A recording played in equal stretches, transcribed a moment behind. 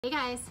Hey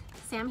guys,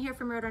 Sam here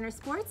from Roadrunner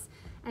Sports,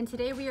 and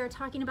today we are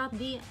talking about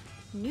the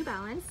New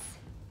Balance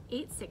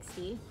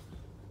 860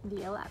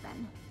 V11.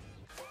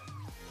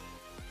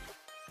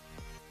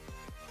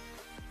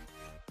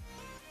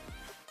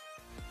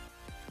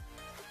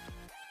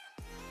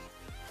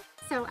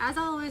 So as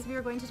always, we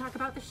are going to talk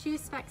about the shoe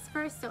specs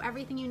first, so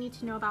everything you need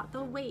to know about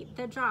the weight,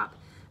 the drop,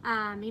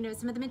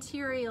 some of the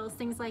materials,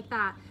 things like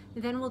that.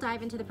 Then we'll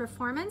dive into the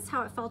performance,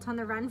 how it felt on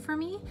the run for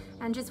me,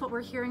 and just what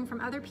we're hearing from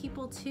other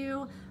people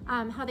too,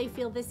 how they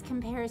feel this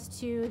compares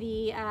to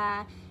the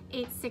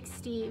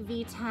 860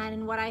 V10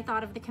 and what I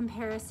thought of the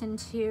comparison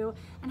to,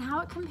 and how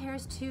it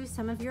compares to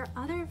some of your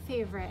other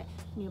favorite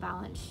New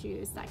Balance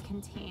shoes that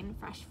contain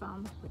fresh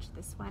foam, which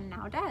this one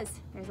now does.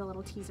 There's a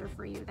little teaser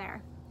for you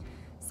there.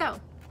 So,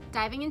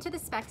 diving into the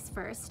specs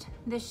first,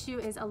 this shoe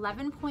is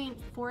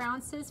 11.4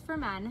 ounces for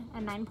men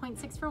and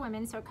 9.6 for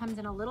women, so it comes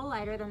in a little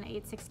lighter than the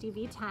 860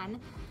 V10.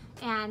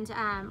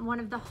 And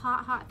one of the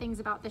hot things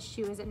about this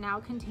shoe is it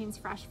now contains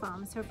fresh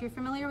foam. So if you're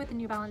familiar with the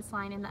New Balance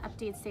line and the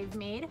updates they've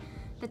made,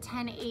 the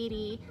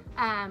 1080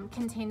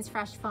 contains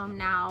fresh foam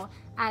now,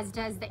 as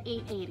does the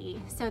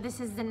 880. So this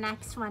is the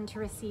next one to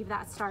receive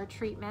that star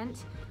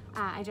treatment.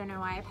 I don't know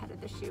why I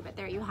petted the shoe, but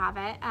there you have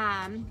it.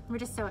 We're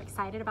just so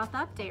excited about the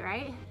update,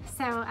 right?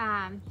 So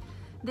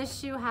this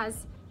shoe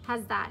has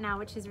that now,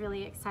 which is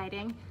really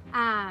exciting.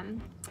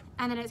 And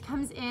then it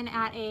comes in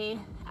at a,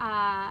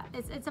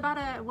 it's about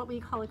a, what we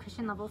call a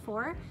cushion level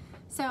 4.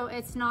 So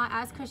it's not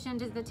as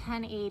cushioned as the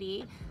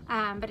 1080,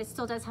 but it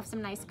still does have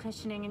some nice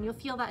cushioning, and you'll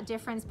feel that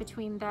difference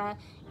between the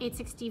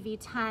 860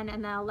 V10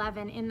 and the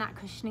 11 in that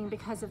cushioning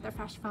because of the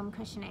fresh foam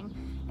cushioning.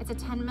 It's a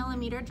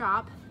 10mm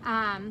drop.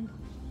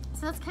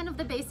 So that's kind of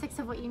the basics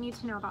of what you need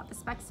to know about the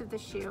specs of the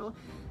shoe.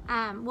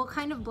 We'll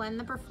kind of blend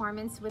the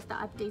performance with the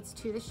updates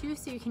to the shoe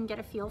so you can get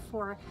a feel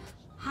for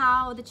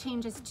how the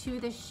changes to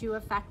the shoe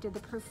affected the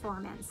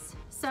performance.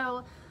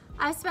 So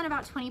I've spent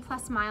about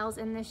 20+ miles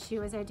in this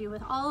shoe, as I do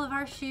with all of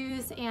our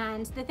shoes,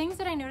 and the things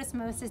that I notice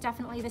most is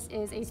definitely this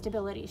is a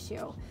stability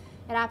shoe.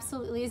 It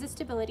absolutely is a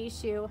stability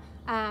shoe.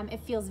 It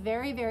feels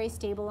very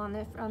stable on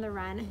the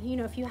run. You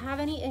know, if you have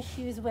any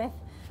issues with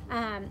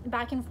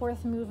back and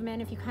forth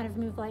movement, if you kind of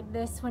move like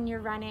this when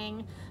you're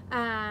running,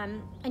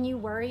 and you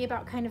worry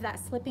about kind of that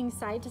slipping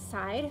side to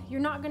side, you're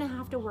not gonna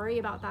have to worry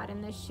about that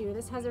in this shoe.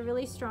 This has a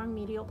really strong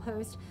medial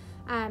post.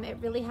 It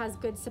really has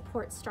good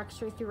support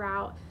structure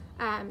throughout.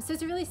 So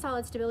it's a really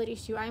solid stability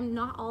shoe. I'm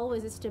not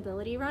always a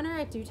stability runner.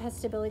 I do test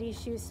stability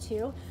shoes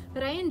too,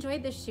 but I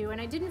enjoyed this shoe,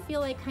 and I didn't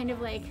feel like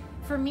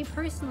for me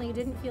personally, it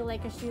didn't feel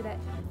like a shoe that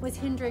was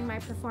hindering my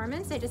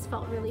performance. I just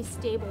felt really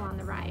stable on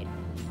the ride.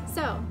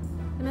 So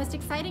the most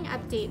exciting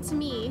update to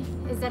me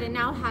is that it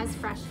now has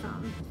fresh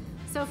foam.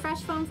 So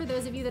fresh foam, for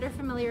those of you that are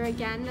familiar,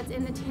 again, that's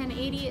in the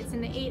 1080, it's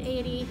in the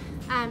 880.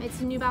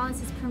 It's New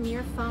Balance's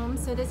premier foam.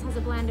 So this has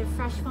a blend of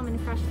fresh foam and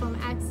fresh foam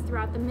X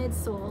throughout the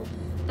midsole.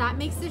 That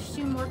makes this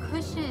shoe more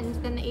cushioned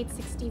than the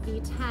 860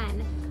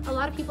 V10. A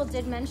lot of people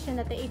did mention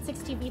that the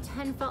 860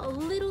 V10 felt a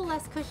little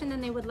less cushioned than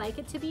they would like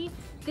it to be.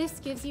 This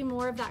gives you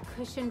more of that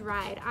cushioned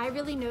ride. I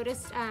really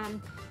noticed,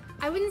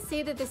 I wouldn't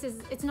say that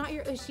it's not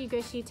your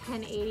ushy-gushy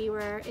 1080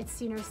 where it's,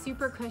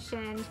 super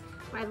cushioned.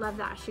 I love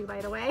that shoe,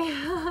 by the way.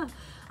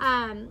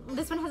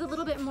 This one has a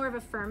little bit more of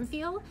a firm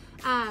feel,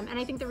 and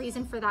I think the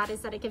reason for that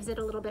is that it gives it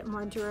a little bit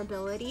more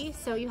durability.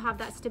 So you have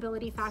that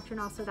stability factor and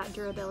also that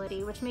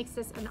durability, which makes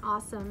this an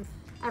awesome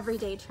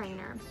everyday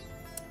trainer.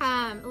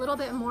 A little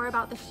bit more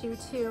about the shoe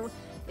too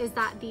is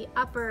that the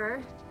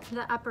upper,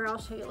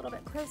 I'll show you a little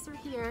bit closer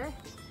here.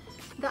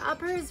 The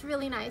upper is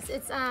really nice.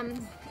 It's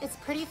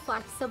pretty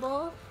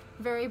flexible,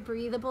 very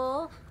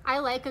breathable. I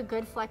like a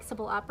good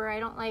flexible upper. I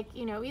don't like,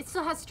 it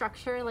still has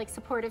structure, like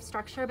supportive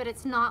structure, but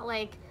it's not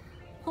like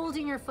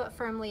holding your foot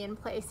firmly in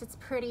place. It's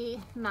pretty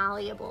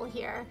malleable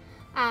here.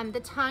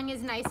 The tongue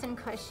is nice and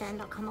cushioned.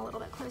 I'll come a little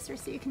bit closer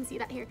so you can see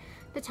that here.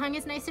 The tongue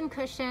is nice and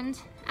cushioned.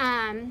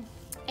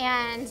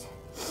 And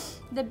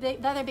the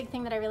other big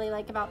thing that I really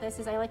like about this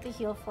is I like the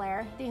heel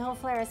flare. The heel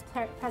flare is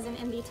present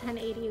in the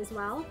 1080 as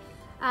well.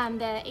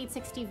 The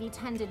 860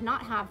 V10 did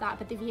not have that,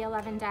 but the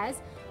V11 does.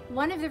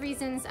 One of the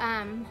reasons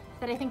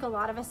that I think a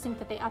lot of us think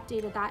that they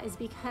updated that is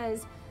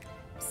because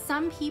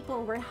some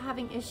people were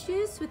having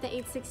issues with the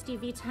 860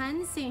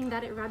 V10, saying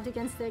that it rubbed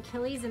against the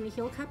Achilles and the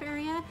heel cup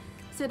area.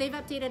 So they've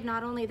updated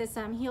not only this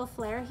heel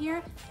flare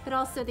here, but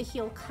also the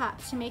heel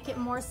cup to make it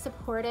more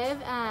supportive,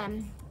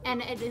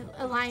 and it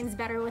aligns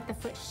better with the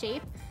foot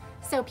shape.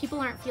 So people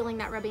aren't feeling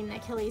that rubbing the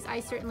Achilles. I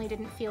certainly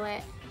didn't feel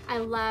it. I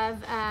love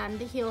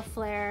the heel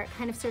flare. It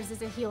kind of serves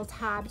as a heel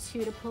tab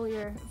too to pull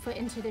your foot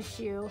into the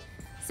shoe.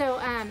 So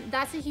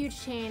that's a huge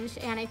change,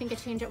 and I think a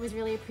change that was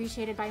really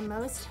appreciated by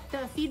most. The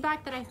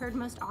feedback that I heard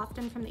most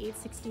often from the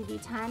 860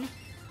 V10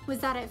 was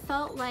that it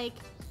felt like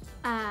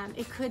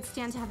it could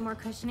stand to have more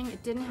cushioning.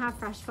 It didn't have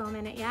fresh foam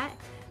in it yet,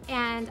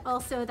 and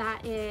also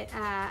that it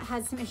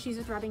has some issues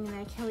with rubbing in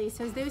the Achilles.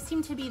 So those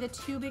seem to be the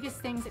two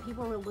biggest things that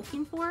people were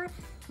looking for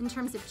in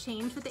terms of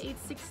change with the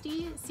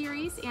 860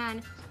 series,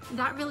 and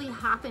that really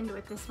happened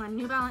with this one.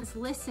 New Balance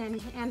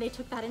listened, and they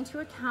took that into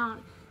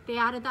account. They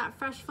added that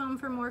fresh foam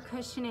for more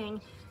cushioning,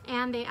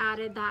 and they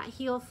added that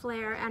heel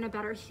flare and a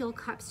better heel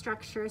cup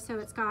structure, so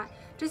it's got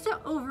just an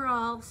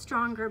overall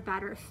stronger,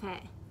 better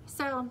fit.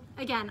 So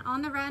again,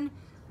 on the run,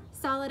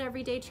 solid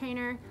everyday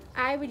trainer.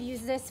 I would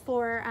use this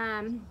for,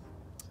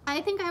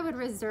 I think I would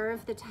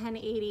reserve the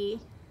 1080.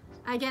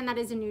 Again, that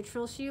is a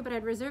neutral shoe, but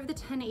I'd reserve the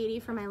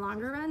 1080 for my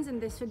longer runs,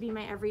 and this would be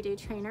my everyday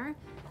trainer.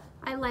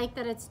 I like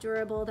that it's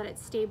durable, that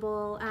it's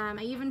stable.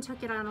 I even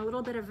took it on a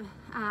little bit of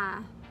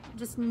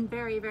just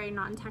very, very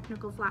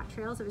non-technical flat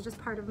trails. It was just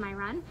part of my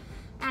run,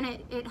 and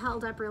it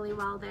held up really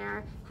well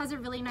there. Has a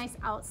really nice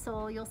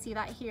outsole. You'll see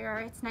that here.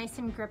 It's nice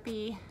and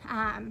grippy,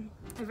 a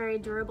very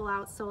durable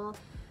outsole.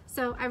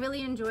 So I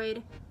really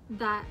enjoyed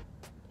that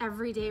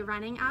everyday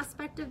running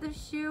aspect of the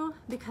shoe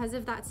because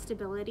of that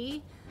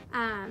stability.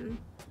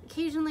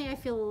 Occasionally I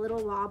feel a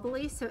little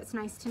wobbly, so it's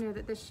nice to know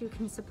that this shoe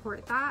can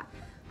support that.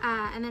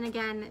 And then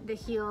again, the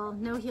heel,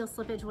 no heel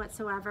slippage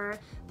whatsoever.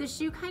 The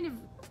shoe kind of,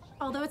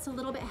 although it's a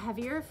little bit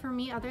heavier for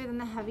me, other than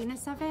the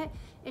heaviness of it,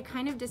 it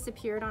kind of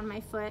disappeared on my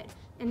foot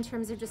in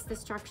terms of just the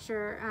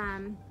structure,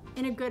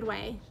 in a good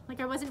way. Like,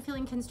 I wasn't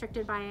feeling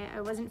constricted by it.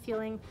 I wasn't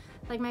feeling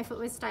like my foot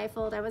was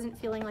stifled. I wasn't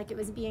feeling like it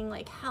was being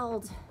like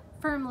held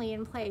firmly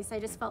in place. I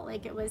just felt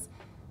like it was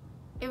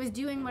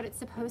doing what it's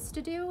supposed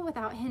to do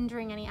without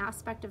hindering any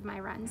aspect of my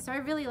run. So I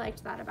really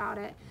liked that about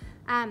it.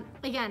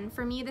 Again,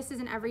 for me, this is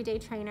an everyday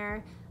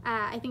trainer.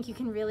 I think you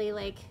can really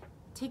like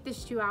take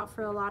this shoe out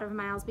for a lot of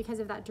miles because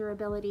of that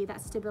durability,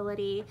 that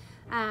stability,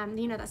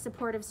 you know, that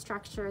supportive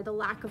structure, the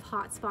lack of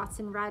hot spots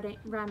and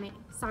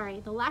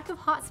the lack of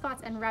hot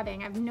spots and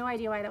rubbing. I have no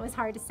idea why that was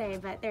hard to say,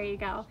 but there you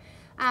go.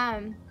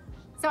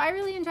 So I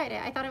really enjoyed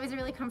it. I thought it was a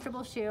really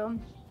comfortable shoe,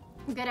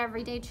 good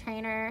everyday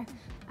trainer.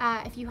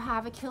 If you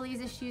have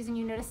Achilles issues and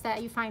you notice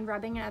that you find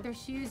rubbing in other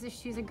shoes, this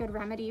shoe's a good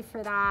remedy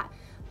for that.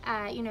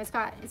 You know,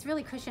 it's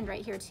really cushioned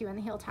right here too in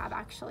the heel tab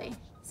actually.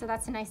 So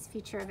that's a nice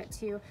feature of it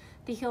too.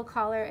 The heel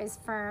collar is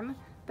firm,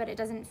 but it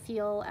doesn't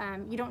feel,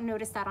 you don't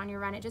notice that on your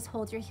run. It just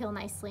holds your heel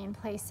nicely in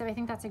place. So I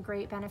think that's a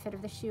great benefit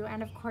of the shoe.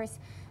 And of course,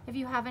 if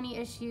you have any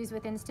issues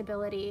with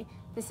instability,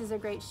 this is a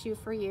great shoe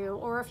for you.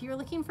 Or if you're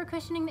looking for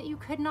cushioning that you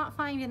could not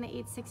find in the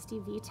 860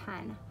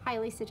 V10,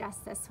 highly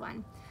suggest this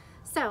one.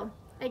 So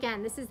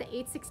again, this is the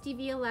 860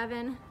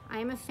 V11. I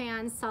am a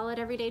fan, solid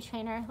everyday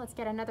trainer. Let's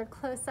get another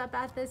close up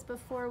at this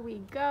before we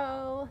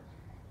go.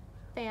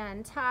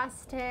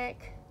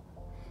 Fantastic.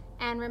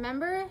 And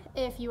remember,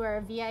 if you are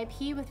a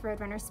VIP with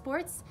Roadrunner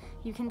Sports,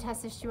 you can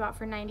test this shoe out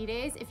for 90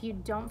 days. If you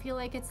don't feel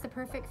like it's the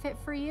perfect fit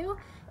for you,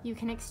 you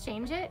can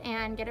exchange it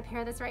and get a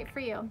pair that's right for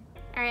you.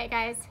 All right,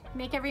 guys,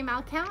 make every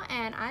mile count,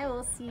 and I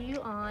will see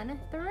you on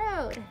the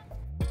road.